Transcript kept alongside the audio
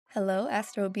Hello,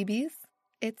 Astro BBs.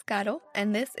 It's Caro,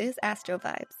 and this is Astro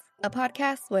Vibes, a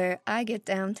podcast where I get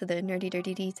down to the nerdy,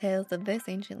 dirty details of this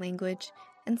ancient language,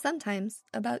 and sometimes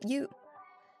about you.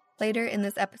 Later in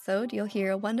this episode, you'll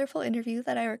hear a wonderful interview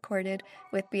that I recorded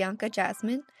with Bianca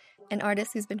Jazmine, an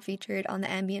artist who's been featured on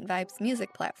the Ambient Vibes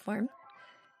music platform.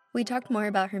 We talked more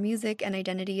about her music and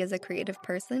identity as a creative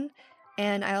person,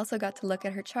 and I also got to look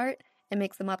at her chart and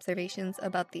make some observations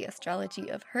about the astrology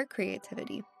of her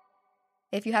creativity.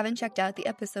 If you haven't checked out the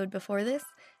episode before this,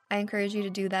 I encourage you to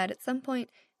do that at some point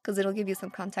because it'll give you some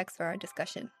context for our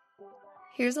discussion.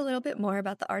 Here's a little bit more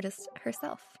about the artist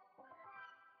herself.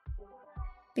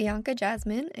 Bianca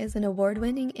Jazmine is an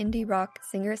award-winning indie rock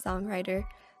singer-songwriter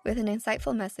with an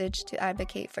insightful message to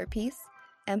advocate for peace,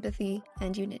 empathy,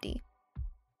 and unity.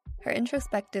 Her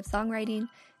introspective songwriting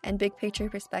and big-picture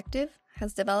perspective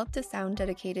has developed a sound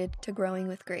dedicated to growing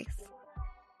with grace.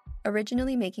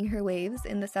 Originally making her waves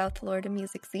in the South Florida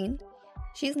music scene,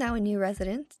 she's now a new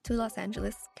resident to Los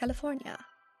Angeles, California.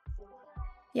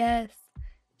 Yes,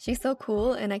 she's so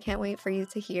cool, and I can't wait for you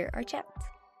to hear our chat.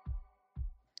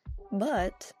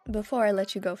 But before I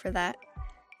let you go for that,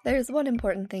 there's one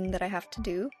important thing that I have to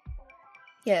do.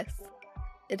 Yes,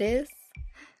 it is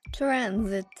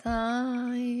transit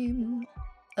time.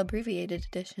 Abbreviated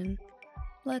edition.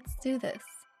 Let's do this.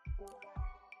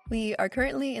 We are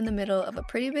currently in the middle of a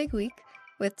pretty big week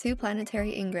with 2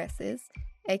 planetary ingresses,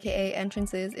 aka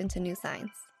entrances into new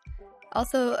signs.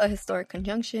 Also a historic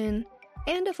conjunction,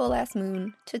 and a full-ass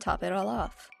moon to top it all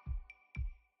off.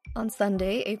 On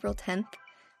Sunday, April 10th,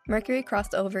 Mercury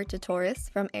crossed over to Taurus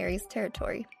from Aries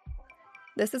territory.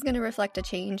 This is going to reflect a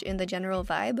change in the general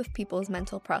vibe of people's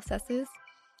mental processes,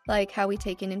 like how we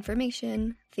take in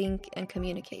information, think, and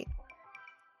communicate.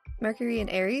 Mercury in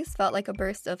Aries felt like a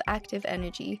burst of active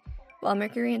energy, while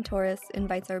Mercury in Taurus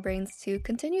invites our brains to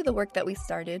continue the work that we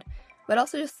started, but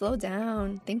also just slow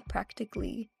down, think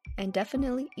practically, and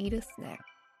definitely eat a snack.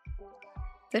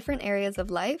 Different areas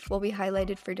of life will be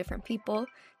highlighted for different people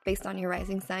based on your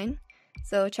rising sign,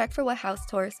 so check for what house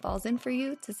Taurus falls in for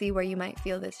you to see where you might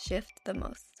feel this shift the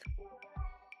most.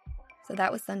 So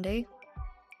that was Sunday.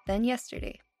 Then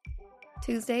yesterday,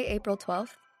 Tuesday, April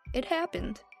 12th, it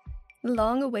happened. The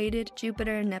long-awaited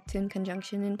Jupiter and Neptune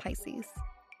conjunction in Pisces.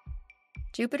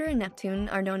 Jupiter and Neptune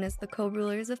are known as the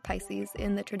co-rulers of Pisces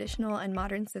in the traditional and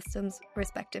modern systems,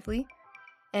 respectively,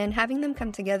 and having them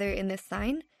come together in this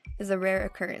sign is a rare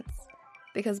occurrence,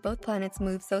 because both planets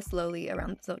move so slowly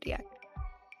around the zodiac.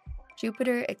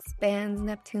 Jupiter expands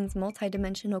Neptune's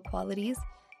multidimensional qualities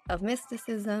of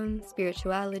mysticism,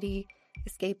 spirituality,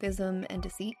 escapism, and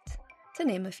deceit, to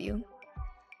name a few.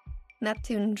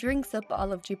 Neptune drinks up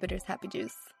all of Jupiter's happy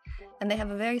juice, and they have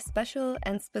a very special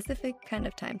and specific kind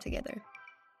of time together.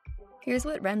 Here's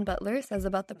what Ren Butler says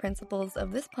about the principles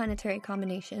of this planetary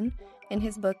combination in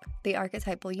his book, The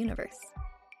Archetypal Universe.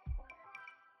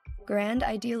 Grand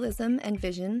idealism and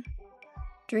vision,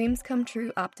 dreams come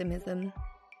true optimism,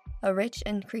 a rich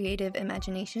and creative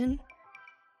imagination,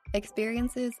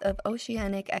 experiences of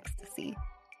oceanic ecstasy,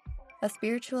 a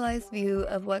spiritualized view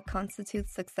of what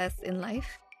constitutes success in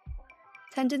life,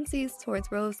 tendencies towards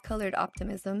rose-colored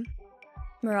optimism,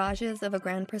 mirages of a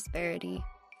grand prosperity,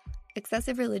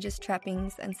 excessive religious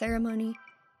trappings and ceremony,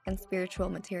 and spiritual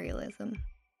materialism.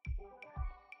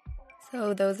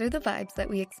 So those are the vibes that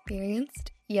we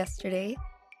experienced yesterday.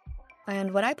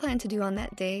 And what I plan to do on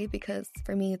that day, because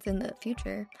for me it's in the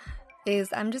future, is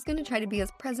I'm just going to try to be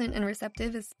as present and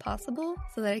receptive as possible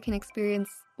so that I can experience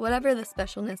whatever the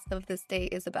specialness of this day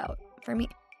is about for me.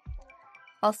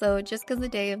 Also, just because the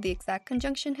day of the exact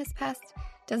conjunction has passed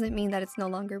doesn't mean that it's no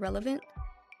longer relevant.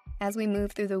 As we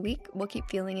move through the week, we'll keep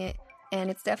feeling it, and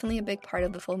it's definitely a big part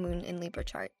of the full moon in Libra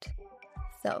chart.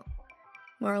 So,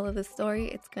 moral of the story,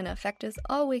 it's going to affect us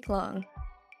all week long.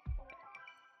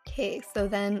 Okay, so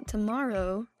then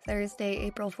tomorrow, Thursday,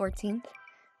 April 14th,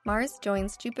 Mars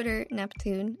joins Jupiter,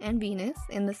 Neptune, and Venus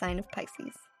in the sign of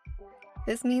Pisces.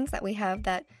 This means that we have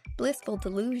that blissful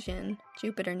delusion,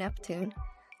 Jupiter-Neptune,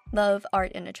 love,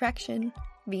 art, and attraction,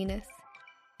 Venus,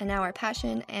 and now our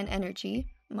passion and energy,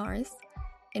 Mars,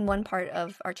 in one part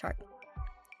of our chart.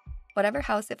 Whatever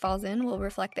house it falls in will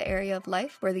reflect the area of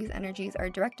life where these energies are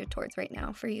directed towards right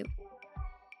now for you.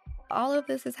 All of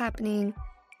this is happening,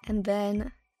 and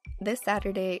then this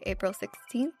Saturday, April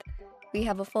 16th, we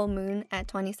have a full moon at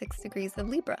 26 degrees of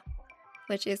Libra,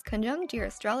 which is conjunct your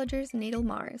astrologer's natal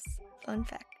Mars. Fun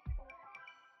fact.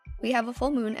 We have a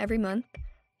full moon every month,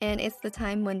 and it's the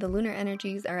time when the lunar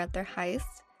energies are at their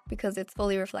highest because it's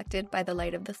fully reflected by the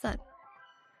light of the sun.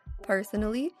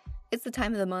 Personally, it's the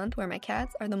time of the month where my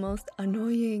cats are the most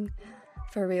annoying.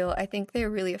 For real, I think they're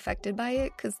really affected by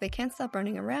it because they can't stop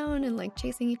running around and like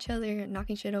chasing each other and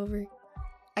knocking shit over.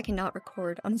 I cannot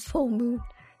record on full moon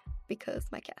because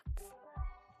my cats.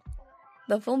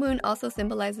 The full moon also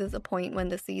symbolizes a point when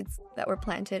the seeds that were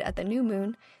planted at the new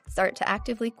moon start to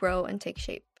actively grow and take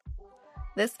shape.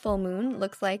 This full moon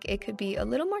looks like it could be a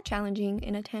little more challenging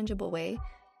in a tangible way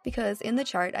because in the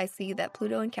chart I see that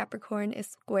Pluto in Capricorn is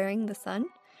squaring the sun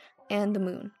and the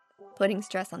moon, putting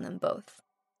stress on them both.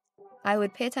 I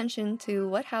would pay attention to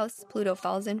what house Pluto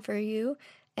falls in for you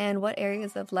and what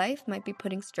areas of life might be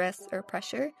putting stress or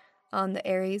pressure on the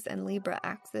Aries and Libra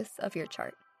axis of your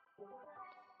chart.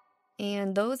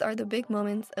 And those are the big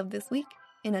moments of this week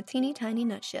in a teeny tiny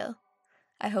nutshell.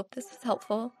 I hope this was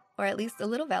helpful, or at least a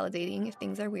little validating if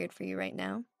things are weird for you right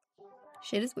now.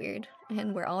 Shit is weird,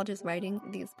 and we're all just riding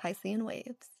these Piscean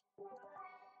waves.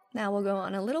 Now we'll go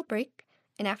on a little break,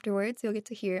 and afterwards you'll get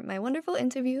to hear my wonderful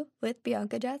interview with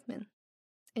Bianca Jazmine.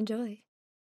 Enjoy.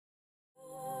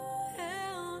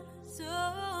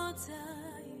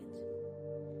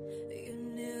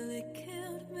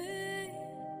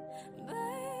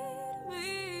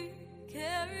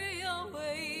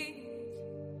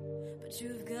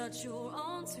 You've got your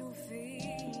own 2 feet.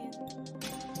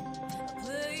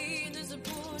 Play the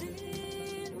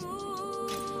supporting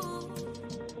role.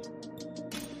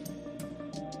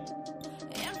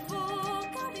 And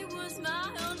forgot it was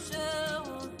my own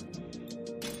show.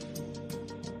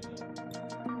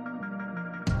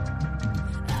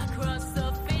 I crossed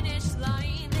the finish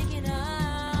line thinking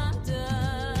I'm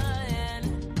done.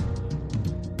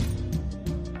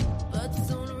 But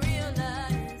soon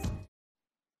realized.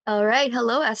 All right,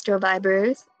 hello Astro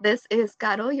Vibers. This is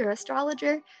Caro, your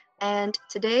astrologer, and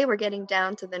today we're getting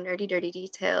down to the nerdy dirty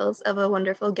details of a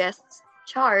wonderful guest's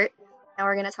chart. Now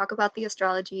we're going to talk about the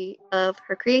astrology of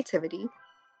her creativity.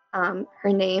 Her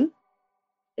name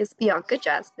is Bianca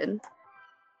Jazmine.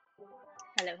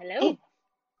 Hello, hello. Hey,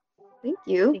 thank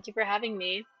you. Thank you for having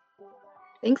me.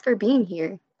 Thanks for being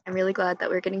here. I'm really glad that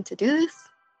we're getting to do this.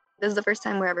 This is the first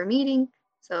time we're ever meeting,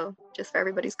 so just for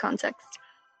everybody's context.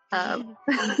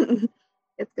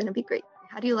 It's gonna be great.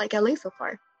 How do you like LA so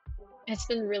far? It's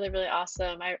been really, really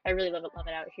awesome. I really love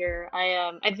it out here.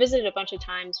 I've visited a bunch of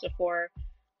times before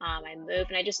I moved,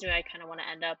 and I just knew I kind of want to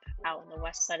end up out on the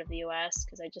west side of the U.S.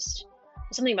 because there's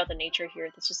something about the nature here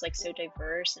that's just like so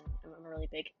diverse, and I'm a really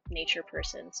big nature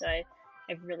person, so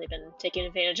I've really been taking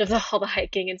advantage of all the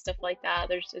hiking and stuff like that.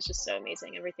 It's just so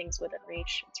amazing. Everything's within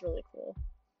reach. It's really cool.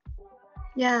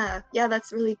 Yeah,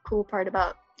 that's really cool part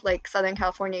about like Southern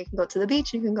California. You can go to the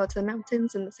beach, you can go to the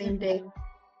mountains in the same day,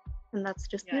 and that's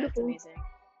just beautiful. It's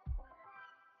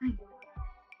amazing.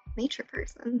 Nature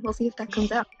person. We'll see if that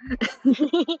comes out.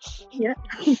 Yeah.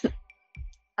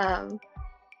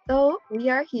 So we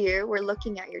are here. We're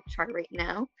looking at your chart right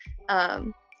now.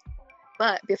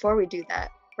 But before we do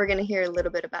that, we're gonna hear a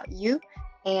little bit about you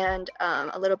and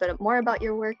a little bit more about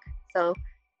your work. So,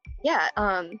 yeah.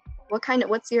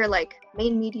 What's your like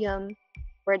main medium?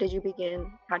 Where did you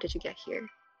begin? How did you get here?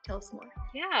 Tell us more.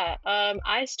 Yeah,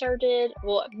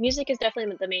 music is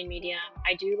definitely the main medium.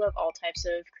 I do love all types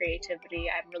of creativity.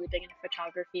 I'm really big into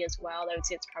photography as well. I would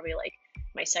say it's probably like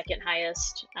my second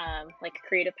highest, like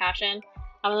creative passion.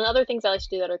 And other things I like to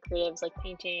do that are creative is like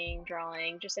painting,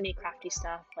 drawing, just any crafty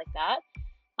stuff like that.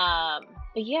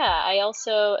 But yeah, I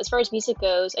also, as far as music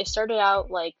goes, I started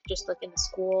out like just like in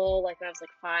school, like when I was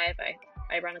like 5.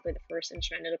 Ironically, the first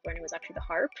instrument I ended up learning was actually the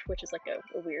harp, which is like a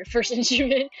weird first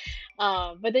instrument.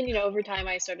 But then, over time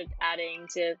I started adding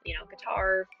to,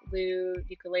 guitar, flute,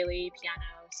 ukulele,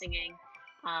 piano, singing.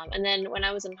 And then when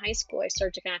I was in high school, I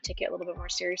started to kind of take it a little bit more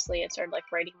seriously. I started like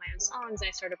writing my own songs and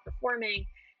I started performing.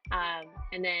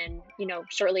 And then,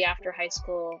 shortly after high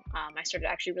school, I started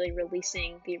actually really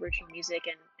releasing the original music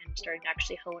and starting to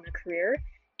actually hone a career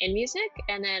in music.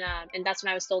 And then, and that's when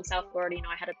I was still in South Florida.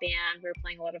 I had a band, we were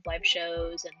playing a lot of live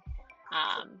shows and,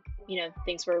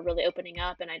 things were really opening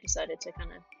up, and I decided to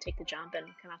kind of take the jump and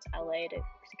come out to LA to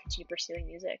continue pursuing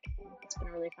music. And it's been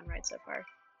a really fun ride so far.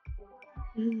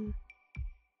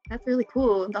 That's really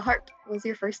cool. The harp was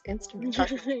your first instrument.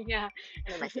 Yeah.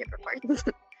 One of my favorite parts.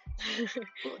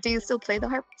 Do you still play the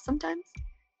harp sometimes?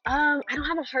 I don't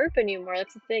have a harp anymore.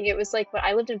 That's the thing. It was like,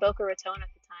 I lived in Boca Raton at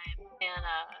the time, and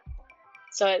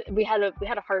so we had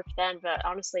a harp then. But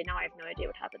honestly, now I have no idea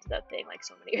what happened to that thing. Like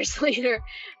so many years later.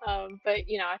 But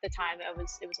at the time, it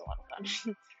was a lot of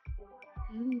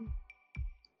fun.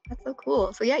 That's so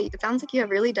cool. So yeah, it sounds like you have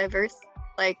really diverse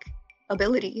like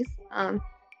abilities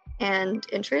and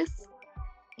interests.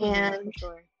 And for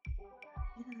sure.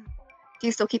 Yeah. Do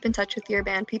you still keep in touch with your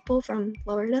band people from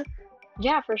Florida?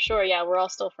 Yeah, for sure. Yeah, we're all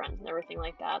still friends and everything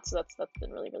like that. So that's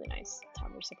been really, really nice to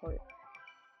have your support.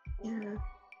 Yeah,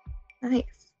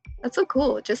 nice. That's so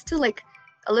cool. Just to like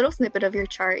a little snippet of your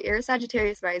chart. You're a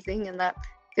Sagittarius rising, and that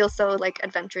feels so like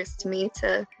adventurous to me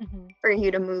to Hmm. for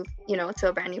you to move, to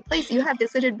a brand new place. You have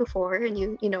visited before and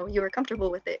you were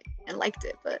comfortable with it and liked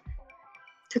it, but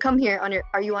to come here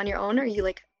are you on your own or are you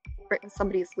like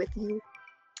somebody's with you?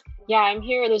 Yeah, I'm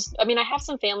here. I mean, I have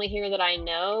some family here that I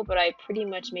know, but I pretty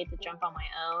much made the jump on my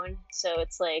own. So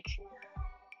it's like,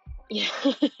 yeah,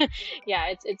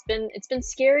 yeah, it's been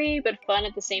scary but fun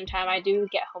at the same time. I do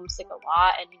get homesick a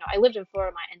lot, and I lived in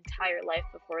Florida my entire life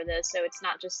before this, so it's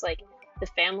not just like the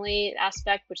family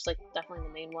aspect, which is like definitely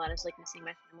the main one, is like missing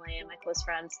my family and my close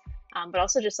friends, but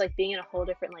also just like being in a whole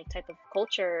different like type of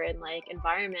culture and like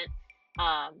environment.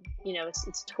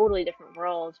 It's a totally different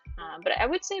world. But I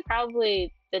would say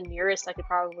probably the nearest I could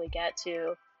probably get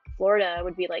to Florida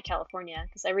would be like California,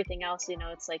 because everything else,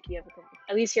 it's like you have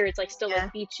at least here it's like still like Yeah.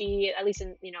 beachy, at least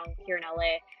in here in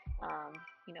LA,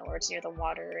 where it's near the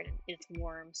water and it's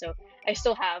warm. So I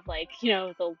still have like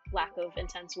the lack of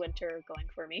intense winter going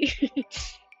for me.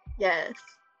 Yes,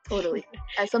 totally.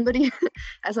 As somebody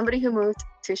as somebody who moved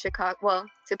to Chicago, well,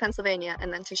 to Pennsylvania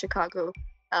and then to Chicago,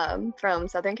 from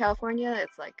Southern California,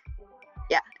 it's like,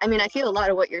 yeah, I mean, I feel a lot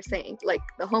of what you're saying, like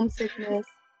the homesickness,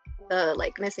 the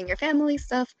like missing your family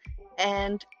stuff,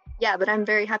 and yeah, but I'm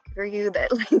very happy for you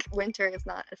that like winter is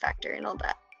not a factor in all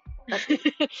that. That's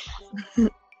really awesome.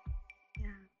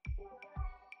 Yeah,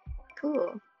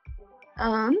 cool.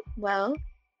 Well,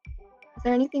 is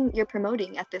there anything you're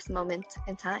promoting at this moment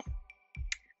in time?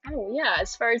 Oh yeah,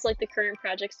 as far as like the current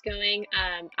projects going,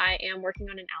 I am working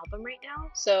on an album right now.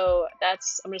 So I'm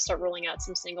gonna start rolling out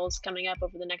some singles coming up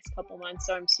over the next couple months.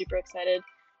 So I'm super excited.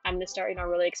 I'm gonna start,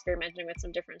 really experimenting with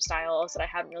some different styles that I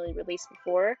haven't really released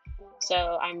before.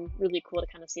 So I'm really cool to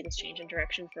kind of see this change in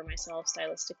direction for myself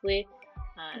stylistically.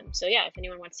 So yeah, if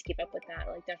anyone wants to keep up with that,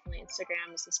 like definitely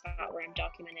Instagram is the spot where I'm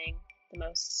documenting the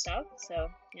most stuff. So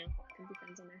can be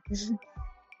friends on there.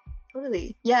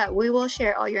 Totally. Yeah, we will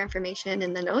share all your information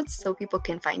in the notes so people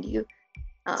can find you.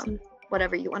 Awesome.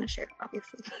 Whatever you want to share,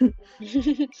 obviously.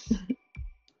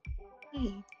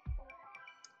 Hey,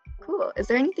 cool. Is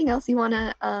there anything else you want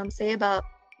to say about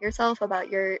yourself, about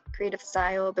your creative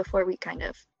style before we kind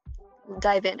of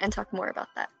dive in and talk more about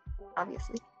that?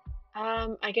 Obviously.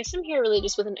 I guess I'm here really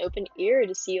just with an open ear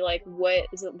to see like what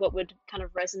would kind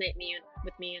of resonate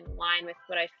with me and align with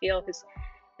what I feel, because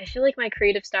I feel like my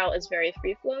creative style is very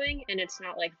free flowing and it's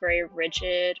not like very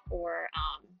rigid or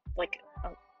like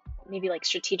maybe like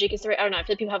strategic is the right. I don't know. I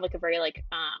feel like people have like a very like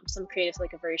some creatives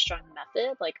like a very strong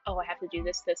method, like, oh, I have to do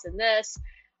this, this, and this,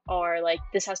 or like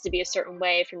this has to be a certain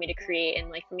way for me to create. And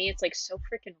like for me, it's like so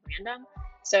freaking random.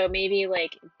 So maybe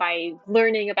like by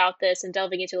learning about this and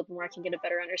delving into it a little more, I can get a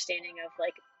better understanding of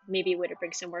like maybe a way to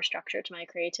bring some more structure to my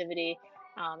creativity,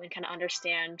 and kind of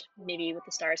understand maybe what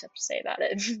the stars have to say about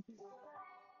it.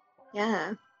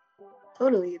 Yeah,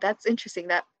 totally. That's interesting.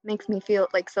 That makes me feel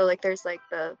like so like there's like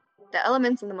the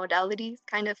elements and the modalities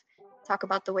kind of talk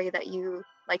about the way that you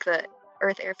like the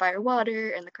earth, air, fire, water,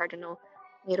 and the cardinal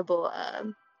mutable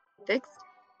fixed.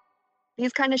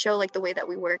 These kind of show like the way that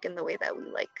we work and the way that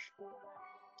we like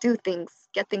do things,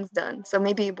 get things done. So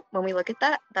maybe when we look at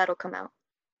that, that'll come out.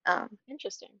 Um,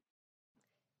 Interesting.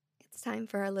 it's time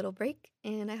for our little break,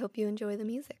 and I hope you enjoy the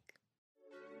music.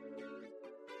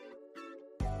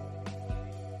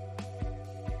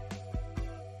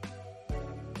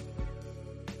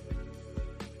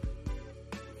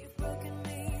 You've broken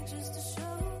me just to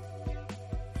show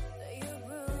that you're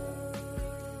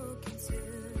broken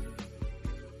too.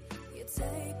 You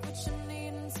take what you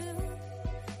need to.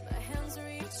 My hands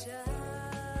reach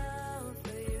out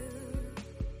for you.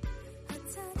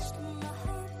 Attached my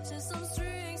heart to some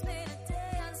strings made a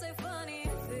dance like funny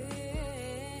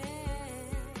things.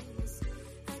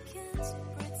 I can't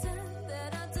pretend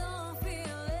that I don't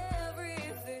feel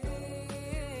everything.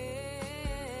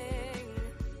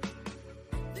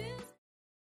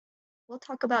 We'll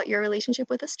talk about your relationship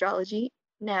with astrology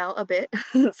now a bit.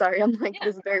 Sorry, I'm like, Yeah.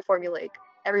 this is very formulaic.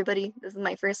 Everybody, this is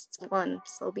my first one,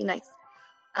 so be nice.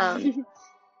 Um,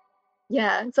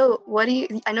 yeah, so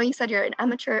I know you said you're an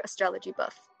amateur astrology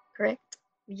buff, correct?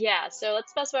 Yeah, so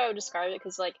that's the best way I would describe it,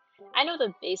 because like I know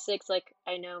the basics, like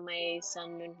I know my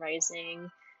sun, moon, rising.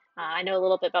 I know a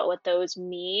little bit about what those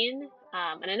mean,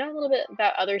 and I know a little bit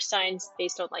about other signs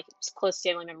based on like just close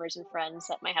family members and friends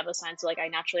that might have those signs. So like I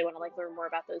naturally want to like learn more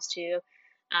about those too.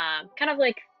 Kind of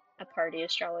like a party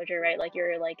astrologer, right? Like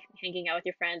you're like hanging out with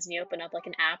your friends and you open up like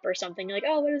an app or something. You're like,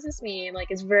 oh, what does this mean?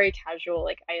 Like it's very casual.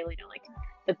 Like I only know like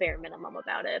the bare minimum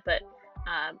about it, but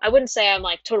I wouldn't say I'm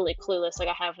like totally clueless, like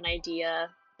I have an idea,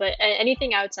 but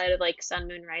anything outside of like sun,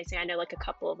 moon, rising, I know like a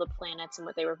couple of the planets and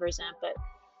what they represent, but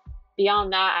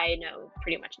beyond that, I know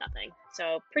pretty much nothing.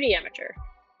 So pretty amateur.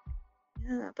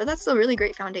 Yeah, but that's a really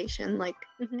great foundation, like,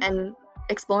 Hmm. and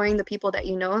exploring the people that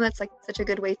you know, that's like such a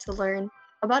good way to learn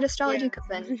about astrology Yeah. because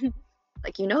then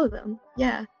like you know them.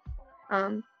 Yeah.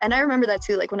 And I remember that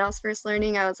too, like when I was first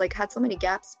learning, I was like had so many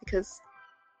gaps because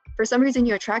for some reason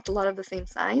you attract a lot of the same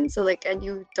signs. So like and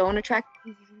you don't attract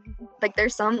like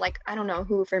there's some like I don't know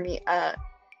who for me,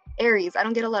 Aries. I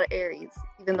don't get a lot of Aries,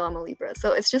 even though I'm a Libra.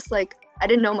 So it's just like I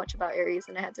didn't know much about Aries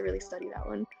and I had to really study that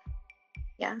one.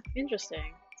 Yeah.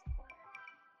 Interesting.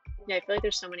 Yeah, I feel like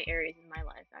there's so many areas in my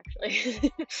life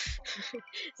actually.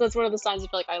 So it's one of the signs I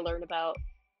feel like I learn about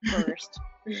first,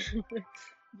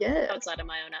 Yes. outside of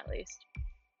my own at least.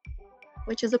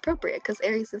 Which is appropriate because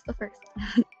Aries is the first.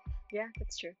 Yeah,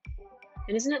 that's true.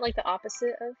 And isn't it like the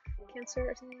opposite of Cancer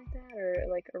or something like that, or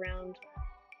like around?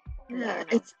 I Yeah,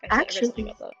 don't know. it's I read something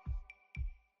actually, about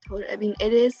that. I mean,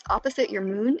 it is opposite your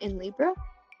moon in Libra,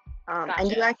 and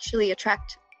you Gotcha. actually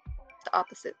attract the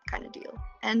opposite kind of deal.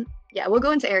 And yeah, we'll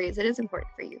go into Aries. It is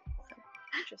important for you. So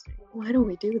Interesting. why don't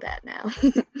we do that now?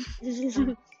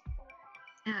 Um,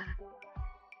 yeah.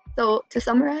 So to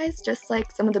summarize, just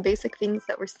like some of the basic things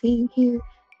that we're seeing here,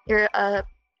 you're a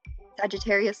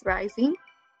Sagittarius rising.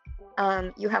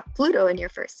 You have Pluto in your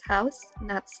first house, and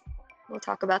that's we'll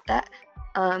talk about that.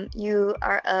 You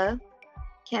are a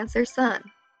Cancer sun,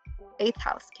 eighth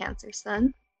house Cancer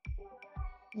sun.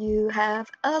 You have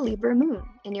a Libra moon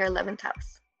in your 11th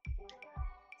house.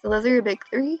 So those are your big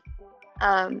three.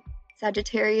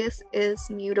 Sagittarius is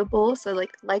mutable, so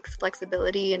like likes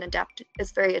flexibility and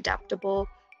is very adaptable.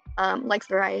 Likes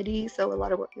variety, so a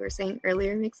lot of what you were saying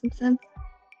earlier makes some sense.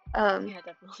 Um, Yeah,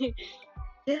 definitely.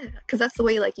 yeah, because that's the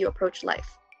way like you approach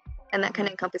life, and that kind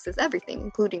of Mhm. encompasses everything,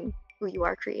 including who you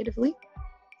are creatively.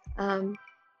 Um,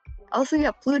 Also, you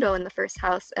have Pluto in the first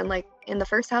house, and like in the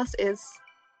first house is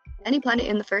any planet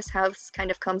in the first house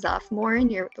kind of comes off more in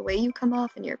your the way you come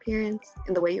off in your appearance,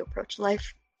 in the way you approach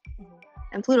life. Mhm.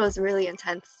 And Pluto is really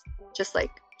intense, just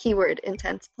like keyword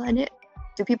intense planet.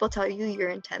 Do people tell you you're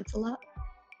intense a lot?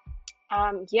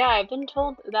 Yeah, I've been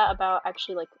told that about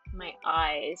actually like my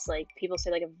eyes. Like people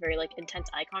say like a very like intense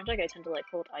eye contact. I tend to like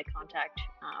hold eye contact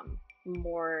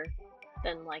more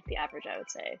than like the average, I would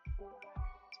say.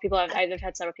 People have I've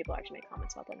had several people actually make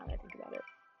comments about that now that I think about it.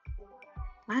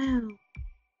 Wow.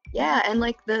 Yeah, and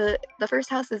like the first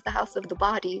house is the house of the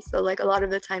body, so like a lot of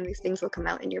the time these things will come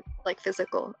out in your like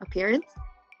physical appearance.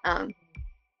 Um,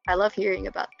 I love hearing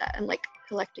about that and like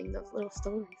collecting those little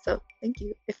stories. So thank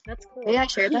you. If That's may cool. I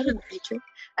share that in the future?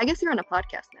 I guess you're on a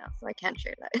podcast now, so I can't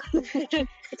share that.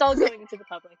 It's all going into the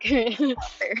public.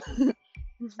 Fair.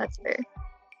 That's fair.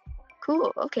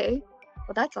 Cool. Okay.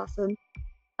 Well, that's awesome.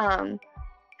 Um,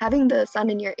 Having the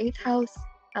sun in your eighth house.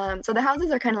 So the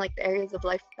houses are kind of like the areas of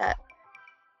life that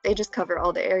they just cover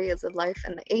all the areas of life,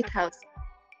 and the eighth Okay. house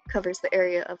covers the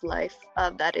area of life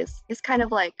that is kind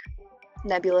of like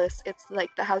nebulous. It's like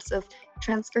the house of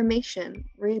transformation,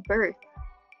 rebirth,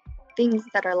 things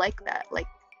that are like that. Like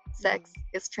sex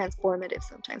is transformative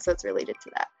sometimes, so it's related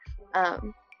to that.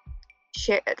 Um,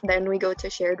 then we go to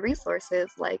shared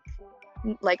resources like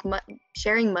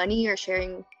sharing money or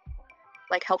sharing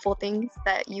like helpful things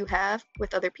that you have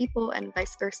with other people and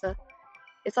vice versa.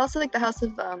 It's also like the house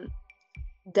of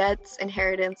debts,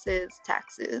 inheritances,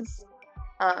 taxes,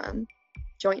 um,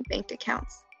 joint bank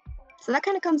accounts. So that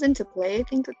kind of comes into play, I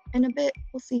think, in a bit.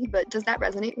 We'll see. But does that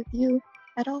resonate with you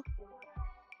at all?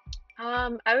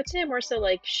 I would say more so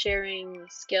like sharing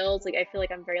skills. Like I feel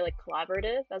like I'm very like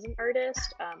collaborative as an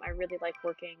artist. I really like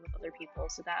working with other people,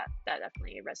 so that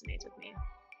definitely resonates with me.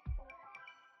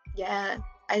 Yeah,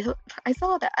 I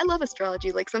saw that. I love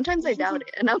astrology. Like sometimes I doubt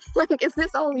it, and I'm like, is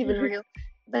this all even real?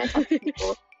 Then I talk to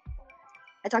people.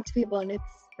 I talk to people, and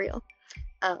it's real.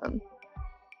 Um,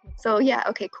 so yeah,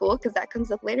 okay, cool, because that comes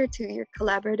up later too. Your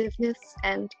collaborativeness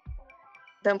and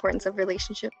the importance of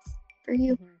relationships for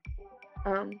you.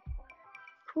 Mhm. Um,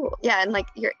 cool. Yeah, and like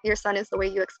your sun is the way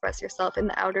you express yourself in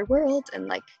the outer world, and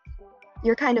like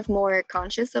you're kind of more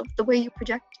conscious of the way you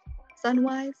project sun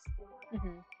wise,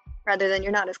 Mhm. rather than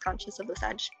you're not as conscious of the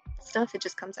Sag stuff. It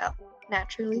just comes out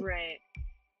naturally. Right.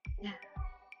 Yeah.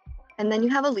 And then you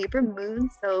have a Libra moon,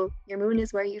 so your moon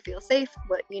is where you feel safe,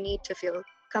 what you need to feel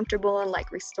comfortable and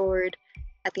like restored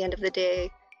at the end of the day.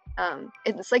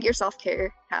 It's like your self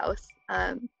care house,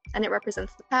 and it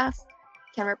represents the past,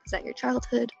 can represent your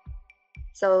childhood.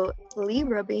 So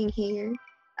Libra being here,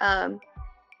 um,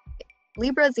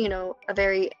 Libra's, a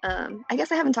very, I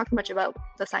guess I haven't talked much about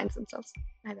the signs themselves,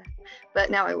 my bad, but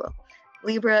now I will.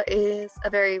 Libra is a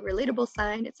very relatable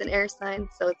sign. It's an air sign,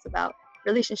 so it's about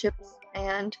relationships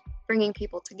and bringing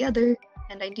people together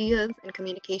and ideas and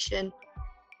communication.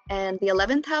 And the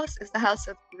 11th house is the house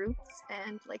of groups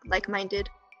and like-minded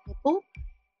people.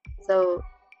 So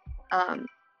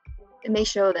it may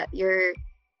show that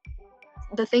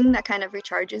the thing that kind of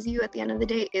recharges you at the end of the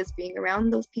day is being around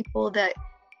those people that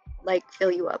like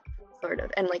fill you up, sort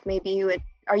of. And like maybe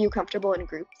are you comfortable in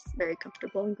groups? Very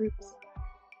comfortable in groups?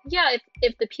 Yeah,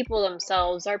 if the people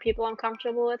themselves are people I'm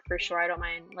comfortable with, for sure, I don't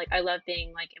mind. Like, I love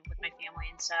being like with my family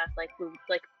and stuff. Like, who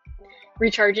like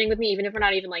recharging with me, even if we're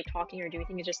not even like talking or doing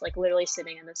anything, is just like literally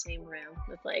sitting in the same room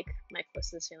with like my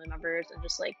closest family members and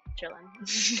just like chilling.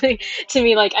 Like, to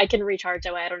me, like I can recharge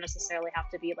that way. I don't necessarily have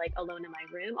to be like alone in my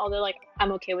room, although like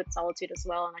I'm okay with solitude as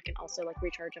well, and I can also like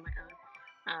recharge on my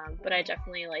own. But I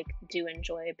definitely like do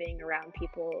enjoy being around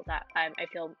people that I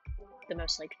feel the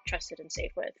most like trusted and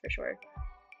safe with, for sure.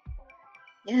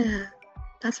 Yeah,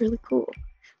 that's really cool.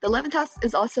 The 11th house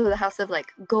is also the house of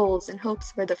like goals and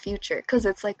hopes for the future, because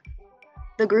it's like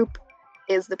the group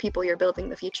is the people you're building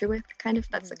the future with, kind of.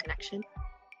 That's the connection.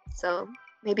 So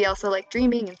maybe also like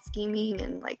dreaming and scheming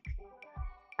and like,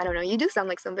 I don't know, you do sound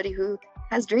like somebody who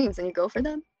has dreams and you go for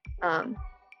them. Um,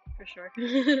 For sure.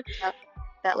 that,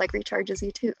 that like recharges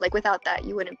you too. Like without that,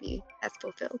 you wouldn't be as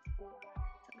fulfilled.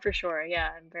 For sure,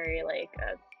 yeah. I'm very like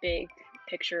a big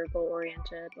picture goal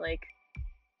oriented. Like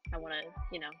I want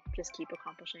to, just keep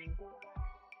accomplishing.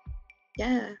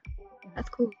 Yeah, that's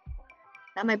cool.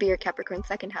 That might be your Capricorn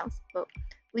second house, but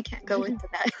we can't go into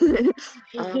that.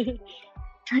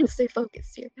 Trying to stay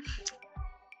focused here.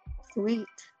 Sweet.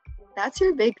 That's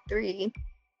your big three.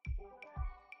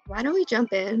 Why don't we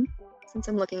jump in, since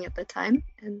I'm looking at the time,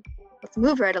 and let's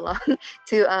move right along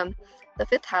to the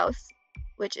fifth house,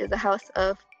 which is a house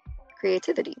of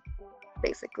creativity,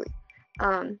 basically.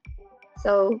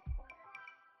 So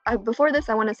before this,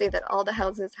 I want to say that all the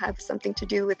houses have something to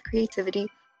do with creativity.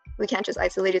 We can't just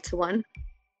isolate it to one.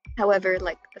 However,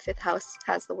 like the fifth house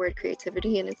has the word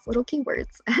creativity in its little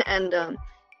keywords, and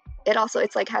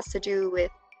it's like has to do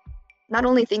with not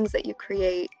only things that you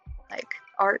create like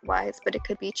art wise, but it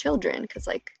could be children, because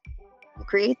like you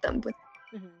create them with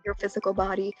your physical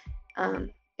body.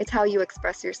 It's how you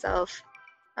express yourself.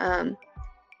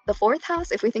 The fourth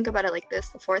house, if we think about it like this,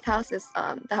 the fourth house is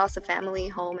the house of family,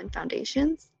 home, and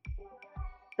foundations.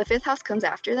 The fifth house comes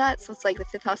after that, so it's like the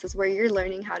fifth house is where you're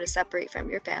learning how to separate from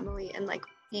your family and like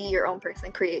be your own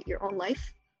person, create your own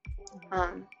life.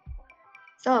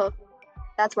 So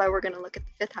that's why we're going to look at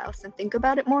the fifth house and think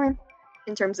about it more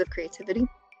in terms of creativity.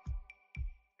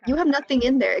 You have nothing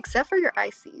in there except for your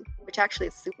IC, which actually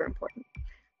is super important.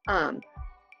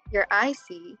 Your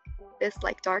IC, this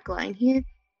like dark line here,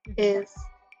 is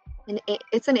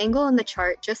it's an angle in the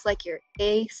chart, just like your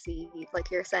AC, like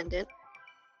your ascendant.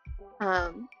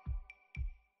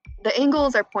 The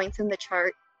angles are points in the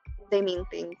chart. They mean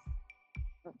things.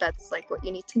 That's like what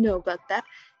you need to know about that.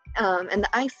 And the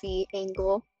IC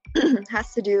angle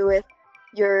has to do with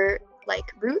your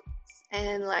like roots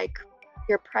and like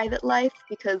your private life,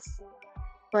 because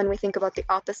when we think about the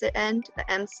opposite end, the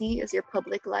MC is your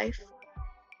public life.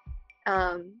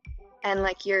 And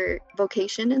like your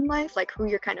vocation in life, like who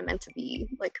you're kind of meant to be,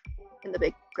 like in the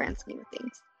big grand scheme of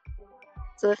things.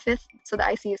 So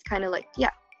the IC is kind of like,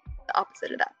 the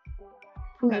opposite of that.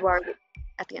 Who you are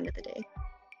at the end of the day,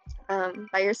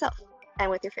 by yourself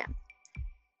and with your family.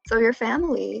 So your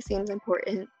family seems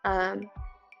important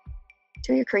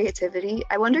to your creativity.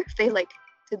 I wonder if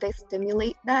did they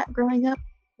stimulate that growing up?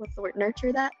 What's the word?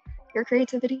 Nurture that, your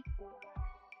creativity?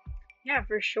 Yeah,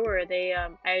 for sure.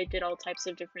 I did all types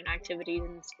of different activities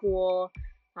in school.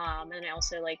 And I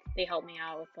also they helped me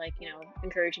out with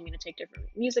encouraging me to take different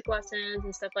music lessons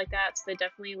and stuff like that. So they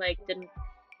definitely didn't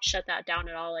shut that down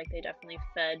at all. They definitely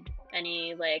fed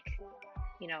any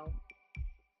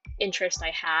interest I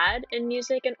had in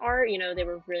music and art. They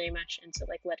were really much into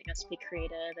letting us be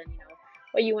creative and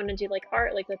what you want to do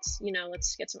art, let's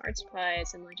get some art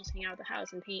supplies and just hang out at the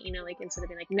house and paint, instead of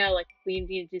being no, we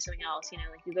need to do something else,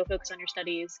 you go focus on your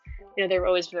studies. They were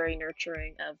always very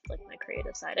nurturing of my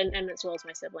creative side, and as well as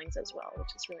my siblings as well, which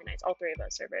is really nice. All three of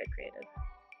us are very creative.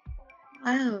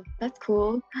 Wow, that's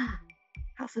cool.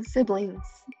 House of siblings.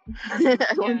 I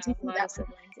want to see a lot that. of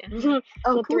siblings, yeah.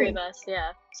 Oh, Well, cool. three of us,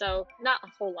 yeah. So not a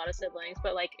whole lot of siblings,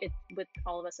 but it with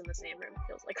all of us in the same room, it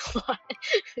feels like a lot.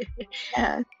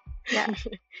 Yeah.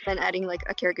 Then adding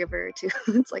a caregiver too.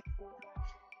 It's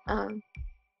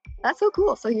that's so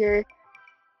cool. So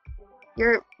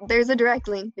there's a direct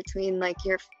link between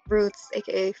your roots,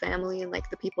 aka family, and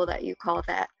the people that you call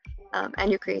that,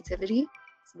 and your creativity.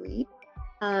 Sweet.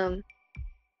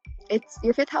 it's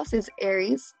your fifth house is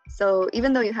Aries. So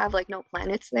even though you have like no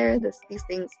planets there, these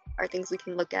things are things we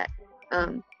can look at.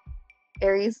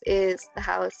 Aries is the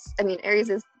house. I mean, Aries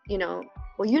is,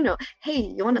 well, hey,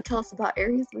 you want to tell us about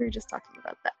Aries? We were just talking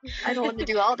about that. I don't want to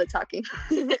do all the talking.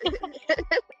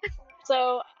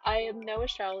 So I am no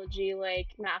astrology like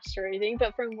master or anything,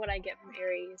 but from what I get from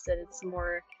Aries, that it's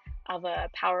more of a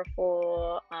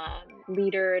powerful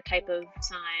leader type of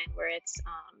sign where it's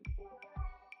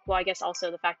well, I guess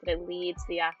also the fact that it leads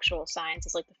the actual signs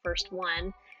is like the first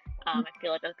one. I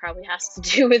feel like that probably has to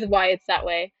do with why it's that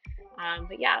way.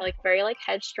 But yeah, like very like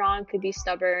headstrong, could be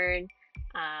stubborn,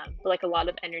 but like a lot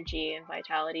of energy and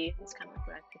vitality. That's kind of like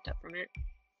what I picked up from it.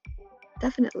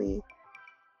 Definitely.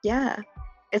 Yeah.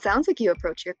 It sounds like you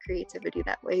approach your creativity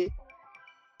that way.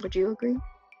 Would you agree?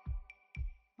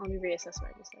 Let me reassess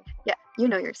what I just said. Yeah, you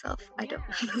know yourself. I Yeah.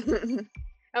 don't.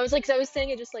 I was like, so I was saying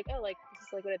it just like, oh, like this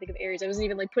is like what I think of Aries. I wasn't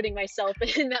even like putting myself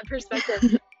in that perspective.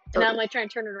 And now I'm like trying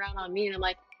to turn it around on me, and I'm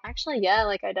like, actually, yeah,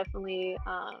 like I definitely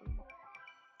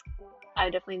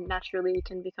naturally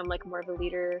can become like more of a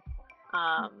leader,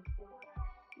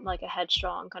 like a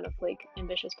headstrong kind of like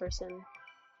ambitious person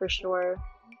for sure.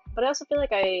 But I also feel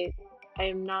like I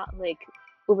am not like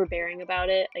overbearing about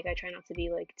it. Like I try not to be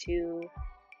like too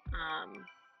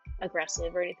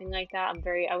aggressive or anything like that.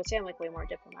 I would say I'm like way more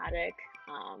diplomatic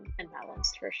and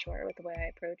balanced for sure with the way I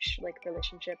approach like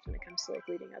relationships when it comes to like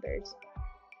leading others.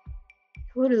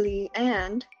 Totally.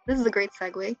 And this is a great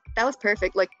segue. That was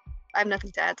perfect. Like, I have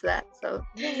nothing to add to that. So,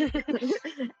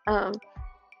 um,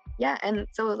 yeah. And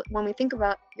so when we think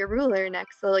about your ruler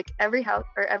next, so like every house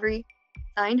or every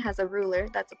sign has a ruler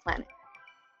that's a planet.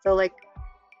 So like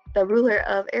the ruler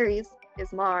of Aries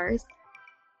is Mars.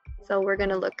 So we're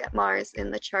gonna look at Mars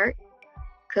in the chart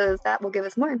because that will give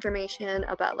us more information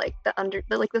about like the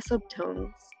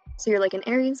subtones. So you're like an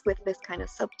Aries with this kind of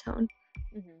subtone.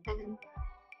 And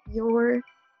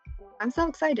I'm so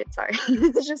excited. Sorry,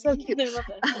 it's just so cute. I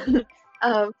love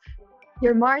that.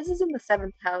 Your Mars is in the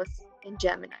 7th house in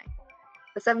Gemini.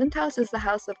 The 7th house is the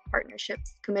house of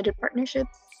partnerships, committed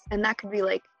partnerships, and that could be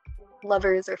like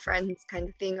lovers or friends kind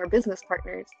of thing, or business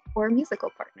partners, or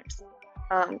musical partners.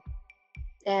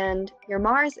 And your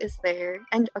Mars is there,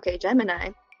 and okay, Gemini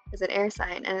is an air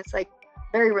sign, and it's like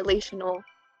very relational,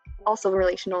 also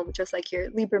relational, just like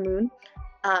your Libra moon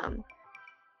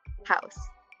house.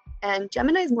 And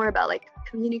Gemini is more about like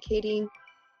communicating,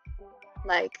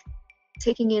 like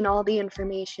taking in all the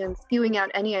information, spewing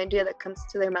out any idea that comes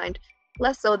to their mind.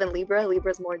 Less so than Libra. Libra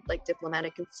is more like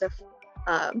diplomatic and stuff,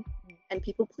 and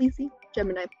people pleasing.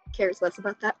 Gemini cares less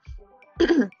about that.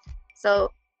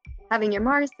 So having your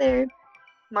Mars there,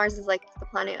 Mars is like the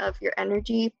planet of your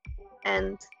energy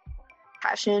and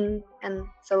passion, and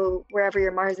so wherever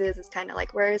your Mars is kind of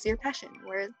like, where is your passion?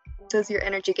 Where does your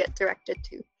energy get directed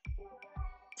to?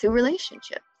 To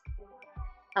relationships.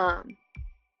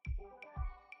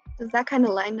 Does that kind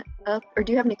of line up, or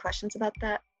do you have any questions about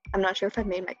that? I'm not sure if I've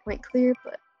made my point clear,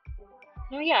 but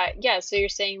No, yeah. So you're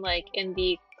saying like in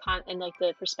like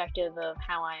the perspective of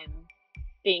how I'm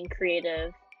being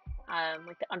creative,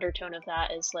 like the undertone of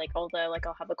that is like although like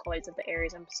I'll have the qualities of the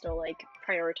Aries, I'm still like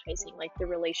prioritizing like the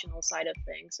relational side of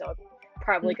things. So I'm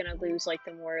probably gonna lose like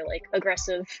the more like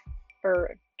aggressive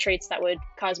or traits that would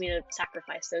cause me to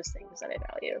sacrifice those things that I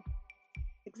value.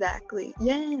 exactly.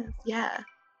 Yes, yeah.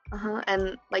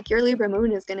 And like your Libra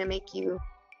moon is gonna make you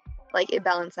like it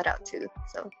balance that out too.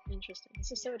 So Interesting.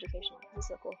 This is so educational. This is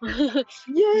so cool.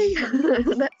 yay,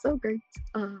 that's so great.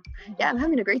 Yeah, I'm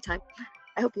having a great time.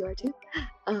 I hope you are too.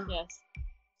 Yes.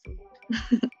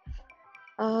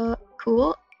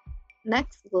 Cool.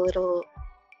 Next little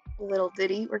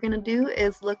ditty we're gonna do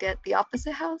is look at the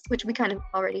opposite house, which we kind of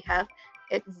already have.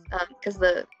 It's because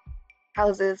the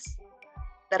houses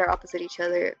that are opposite each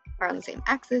other are on the same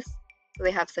axis, so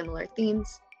they have similar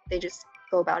themes. They just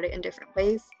go about it in different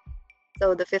ways.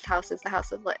 So the 5th house is the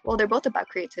house of they're both about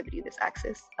creativity, this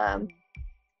axis. The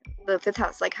 5th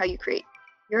house, like how you create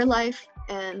your life,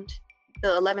 and the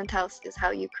 11th house is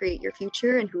how you create your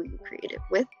future and who you create it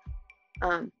with.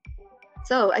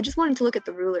 So I just wanted to look at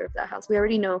the ruler of that house. We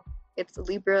already know it's the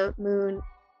Libra moon,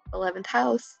 11th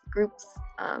house, groups,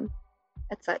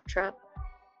 etc.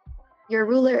 Your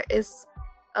ruler is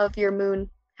of your moon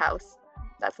house.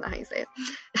 That's not how you say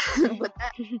it. But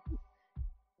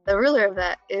the ruler of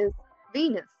that is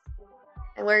Venus.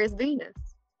 And where is Venus?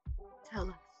 Tell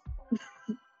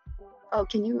us. Oh,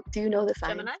 do you know the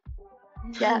sign? Gemini?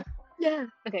 Yeah. Yeah.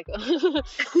 Okay, cool.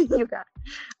 You got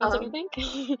it. I was like, I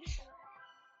think.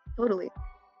 Totally.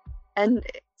 And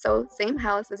so same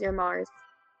house as your Mars,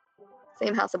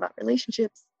 same house about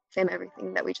relationships, same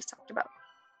everything that we just talked about.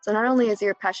 So not only is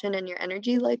your passion and your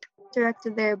energy like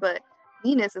directed there, but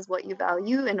Venus is what you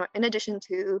value, and in addition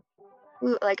to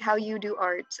like how you do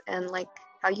art and like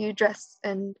how you dress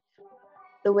and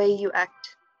the way you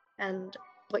act and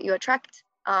what you attract,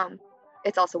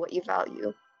 it's also what you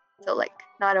value. So like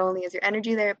not only is your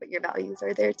energy there, but your values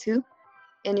are there too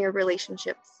in your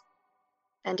relationships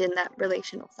and in that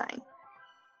relational sign.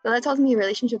 So that tells me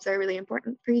relationships are really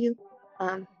important for you,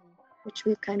 which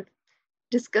we've kind of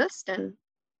discussed, and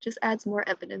just adds more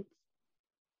evidence.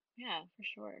 Yeah, for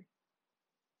sure.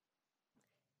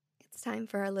 It's time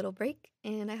for our little break,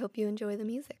 and I hope you enjoy the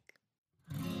music.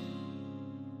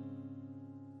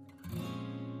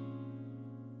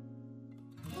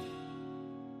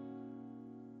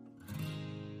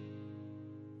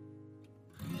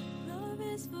 Love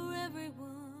is for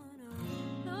everyone,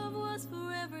 oh, love was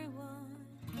for everyone.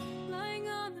 Lying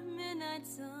on the midnight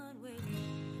sun,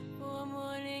 waiting for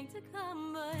morning to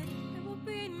come, but there will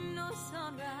be no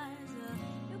sunrise,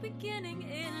 no beginning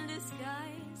in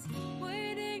disguise,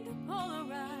 waiting to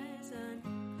polarize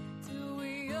until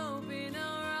we open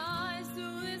our eyes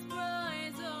to this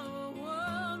prize of a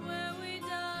world where we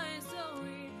die. So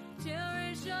we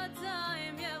cherish our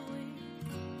time, yeah,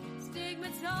 we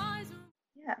stigmatize.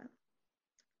 Yeah.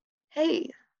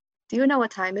 Hey, do you know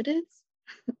what time it is?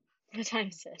 What time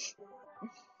is it?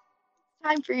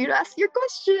 Time for you to ask your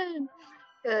question.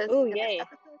 'Cause Oh, in this yay.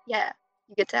 episode, yeah,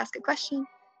 you get to ask a question.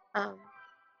 So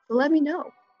let me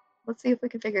know. Let's see if we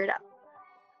can figure it out.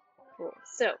 Cool.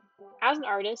 So, as an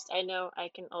artist, I know I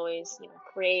can always,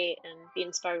 create and be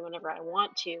inspired whenever I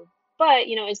want to. But,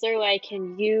 is there a way I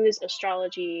can use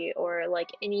astrology or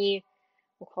like any,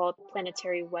 we'll call it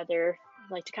planetary weather,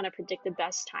 like to kind of predict the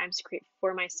best times to create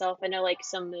for myself? I know like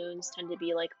some moons tend to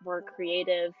be like more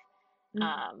creative.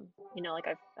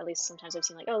 Like at least sometimes I've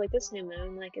seen like, oh, like this new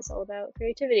moon, like it's all about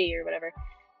creativity or whatever.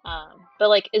 But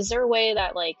like, is there a way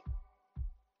that like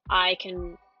I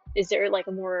can, is there like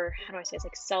a more, how do I say, it's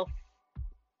like self,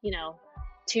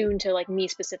 tuned to like me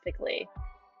specifically?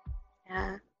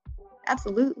 Yeah,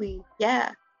 absolutely.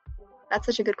 Yeah, that's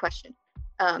such a good question.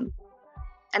 And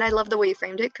I love the way you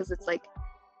framed it, because it's like,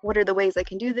 what are the ways I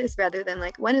can do this, rather than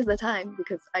like, when is the time?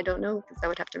 Because I don't know, because I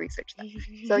would have to research that.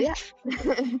 So yeah,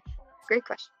 great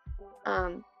question.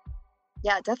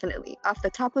 Yeah, definitely. Off the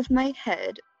top of my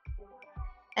head,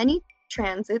 any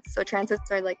transits, so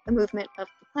transits are like the movement of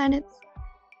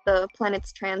the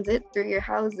planets transit through your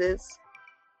houses,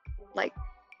 like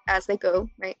as they go,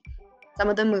 right? Some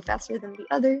of them move faster than the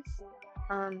others.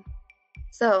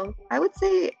 So I would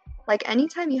say, like,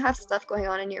 anytime you have stuff going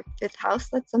on in your fifth house,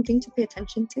 that's something to pay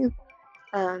attention to.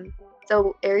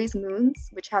 So Aries moons,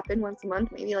 which happen once a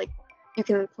month, maybe like you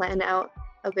can plan out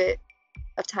a bit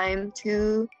of time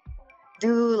to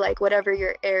do like whatever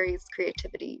your Aries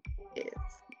creativity is.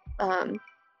 And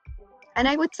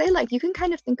I would say like you can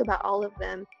kind of think about all of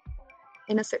them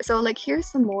in a so like here's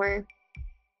some more,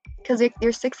 because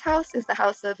your sixth house is the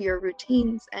house of your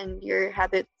routines and your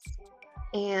habits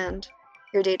and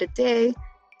your day to day.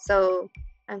 So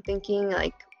I'm thinking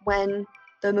like when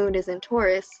the moon is in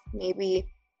Taurus, maybe,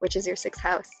 which is your sixth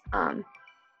house,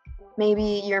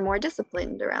 maybe you're more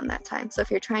disciplined around that time. So if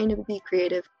you're trying to be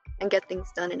creative and get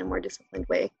things done in a more disciplined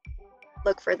way,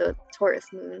 look for the Taurus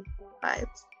moon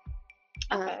vibes.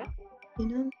 Okay.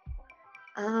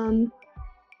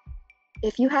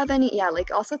 If you have any, yeah,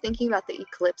 like also thinking about the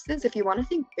eclipses, if you want to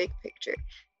think big picture,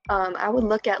 I would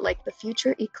look at like the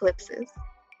future eclipses.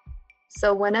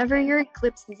 So whenever your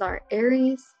eclipses are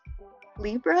Aries,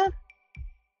 Libra,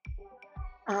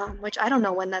 which I don't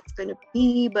know when that's going to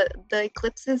be, but the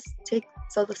eclipses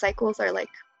so the cycles are like,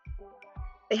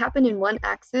 they happen in one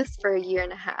axis for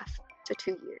 1.5 to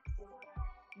 2 years.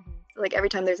 So like every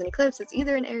time there's an eclipse, it's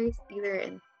either in Aries, either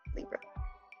in Libra.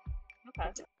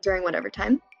 Okay. During whatever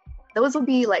time. Those will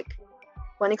be like,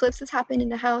 when eclipses happen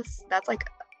in a house, that's like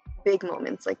big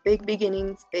moments, like big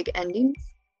beginnings, big endings.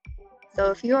 So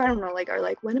if you, I don't know, like are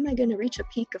like, when am I going to reach a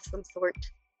peak of some sort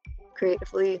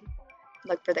creatively,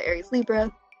 look for the Aries Libra.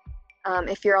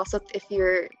 If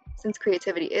you're, since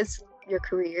creativity is your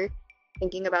career,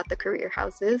 thinking about the career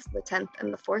houses, the 10th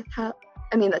and the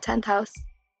 10th house,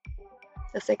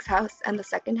 the 6th house, and the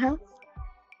 2nd house.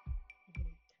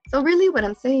 So really what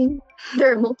I'm saying,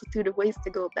 there are a multitude of ways to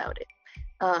go about it.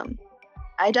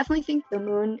 I definitely think the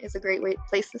moon is a great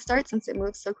place to start, since it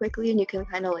moves so quickly and you can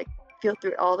kind of like feel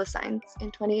through all the signs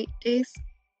in 28 days.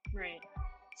 Right.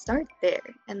 Start there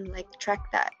and like track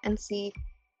that and see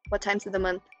what times of the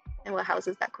month and what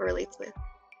houses that correlates with,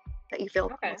 that you feel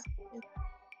Okay. most creative.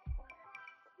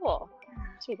 Cool.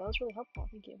 Sweet, that was really helpful.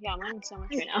 Thank you. Yeah, I'm learning so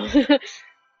much right now.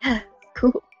 Yeah,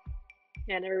 cool.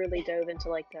 Yeah, I never really dove into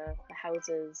like the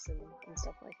houses and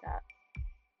stuff like that.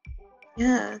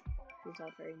 Yeah. It was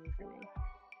all very new for me.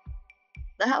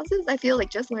 The houses, I feel like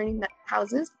just learning that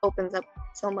houses opens up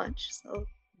so much. So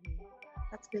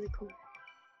that's really cool.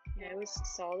 Yeah, I always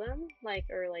saw them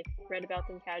or read about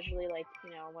them casually,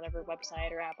 on whatever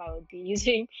website or app I would be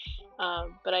using.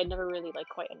 But I never really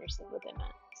quite understood what they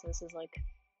meant. So this is kind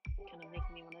of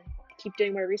making me want to keep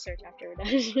doing more research after we're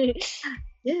done.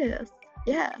 Yes.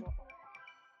 Yeah.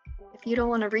 If you don't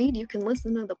want to read, you can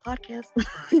listen to the podcast.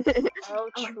 Oh,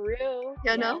 true.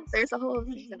 No, there's a whole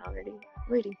season already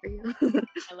waiting for you.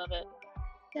 I love it.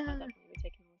 Yeah. I'll definitely be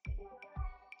taking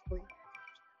a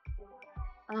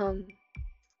listen.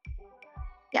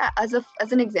 Yeah, as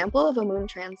an example of a moon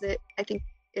transit, I think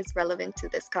is relevant to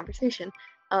this conversation.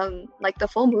 Like the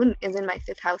full moon is in my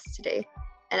 5th house today,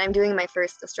 and I'm doing my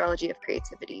first astrology of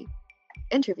creativity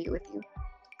interview with you.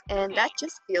 And that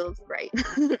just feels right,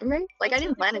 right? Like I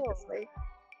didn't plan it this way.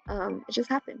 It just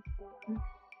happened.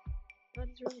 That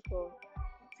is really cool.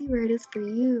 Let's see where it is for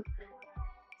you.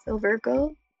 So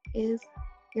Virgo is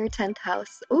your 10th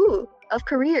house. Ooh, of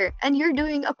career. And you're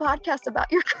doing a podcast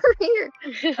about your career.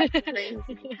 That's crazy.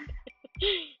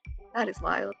 That is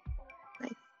wild.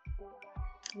 Nice.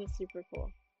 That's super cool.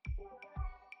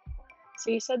 So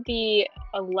you said the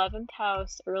 11th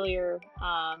house earlier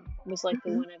was the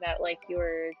one about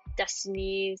your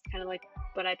destiny, kind of like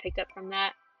what I picked up from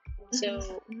that.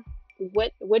 So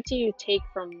what do you take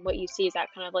from what you see? Is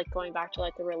that kind of going back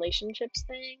to the relationships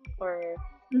thing, or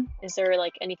is there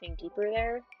anything deeper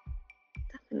there?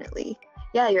 Definitely.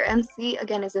 Yeah, your MC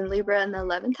again is in Libra in the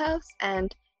 11th house,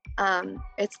 and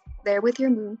it's there with your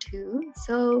moon too.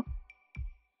 So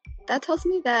that tells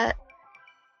me that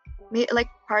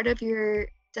part of your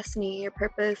destiny, your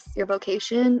purpose, your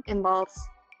vocation involves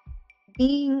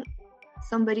being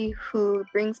somebody who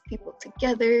brings people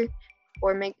together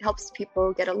or helps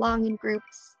people get along in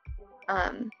groups.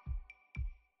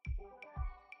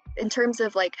 In terms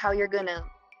of how you're gonna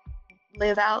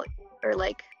live out or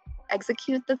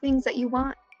execute the things that you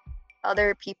want,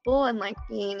 other people and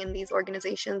being in these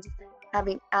organizations,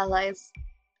 having allies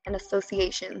and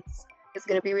associations is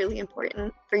going to be really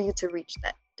important for you to reach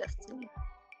that destiny.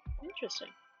 Interesting.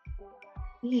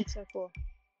 Yeah. So cool.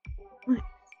 Nice.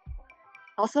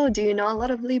 Also, do you know a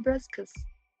lot of Libras? Because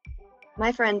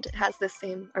my friend has the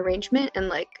same arrangement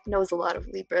and knows a lot of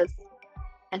Libras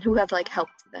and who have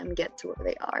helped them get to where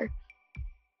they are.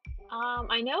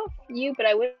 I know a few, but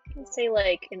I wouldn't say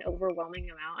an overwhelming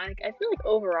amount. I feel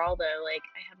overall though, I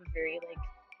have a very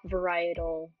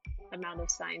varietal amount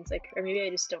of signs, or maybe I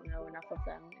just don't know enough of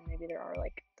them, and maybe they're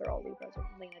all Libras or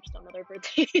something. I just don't know their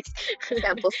birthdays.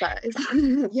 Sample size.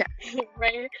 Yeah.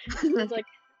 Right. It's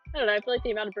I don't know. I feel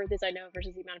the amount of birthdays I know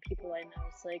versus the amount of people I know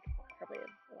is probably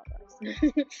a lot less.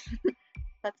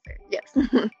 That's fair. Yes.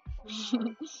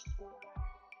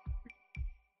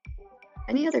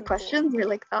 Any other questions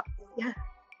or thoughts? Yeah.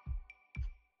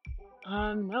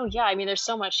 No, yeah. I mean, there's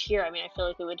so much here. I mean, I feel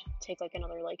it would take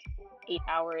another 8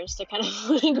 hours to kind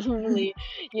of really,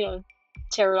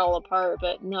 tear it all apart.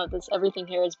 But no, everything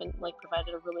here has been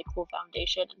provided a really cool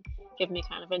foundation and given me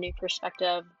kind of a new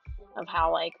perspective of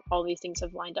how all these things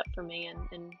have lined up for me,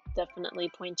 and definitely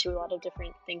point to a lot of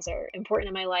different things that are important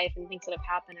in my life and things that have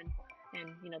happened, and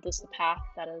this is the path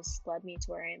that has led me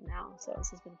to where I am now. So this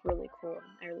has been really cool, and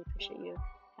I really appreciate you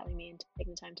having me and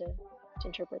taking the time to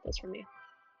interpret this for me.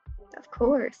 Of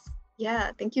course.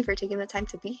 Yeah, thank you for taking the time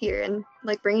to be here and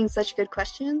bringing such good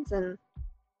questions, and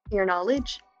your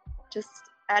knowledge just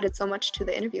added so much to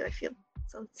the interview, I feel.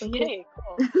 So cool. Yay,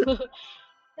 cool.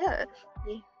 Yeah.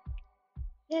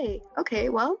 Yay. Okay,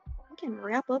 well, we can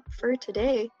wrap up for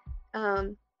today. I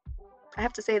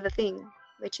have to say the thing,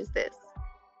 which is this.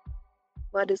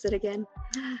 What is it again?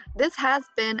 This has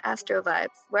been Astro Vibes,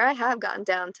 where I have gotten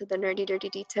down to the nerdy, dirty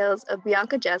details of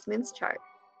Bianca Jazmine's chart.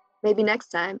 Maybe next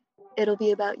time, it'll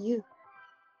be about you.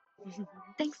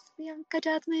 Thanks, Bianca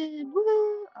Jazmine.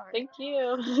 Woo! Right. Thank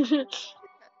you.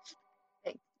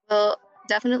 Thanks. We'll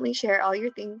definitely share all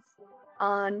your things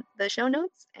on the show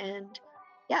notes, and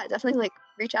yeah, definitely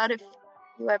reach out if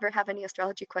you ever have any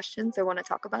astrology questions or want to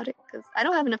talk about it, because I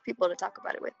don't have enough people to talk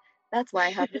about it with. That's why I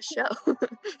have this show.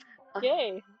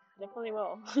 Yay, definitely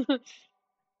will.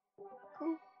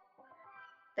 Cool.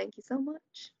 Thank you so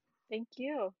much. Thank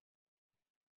you.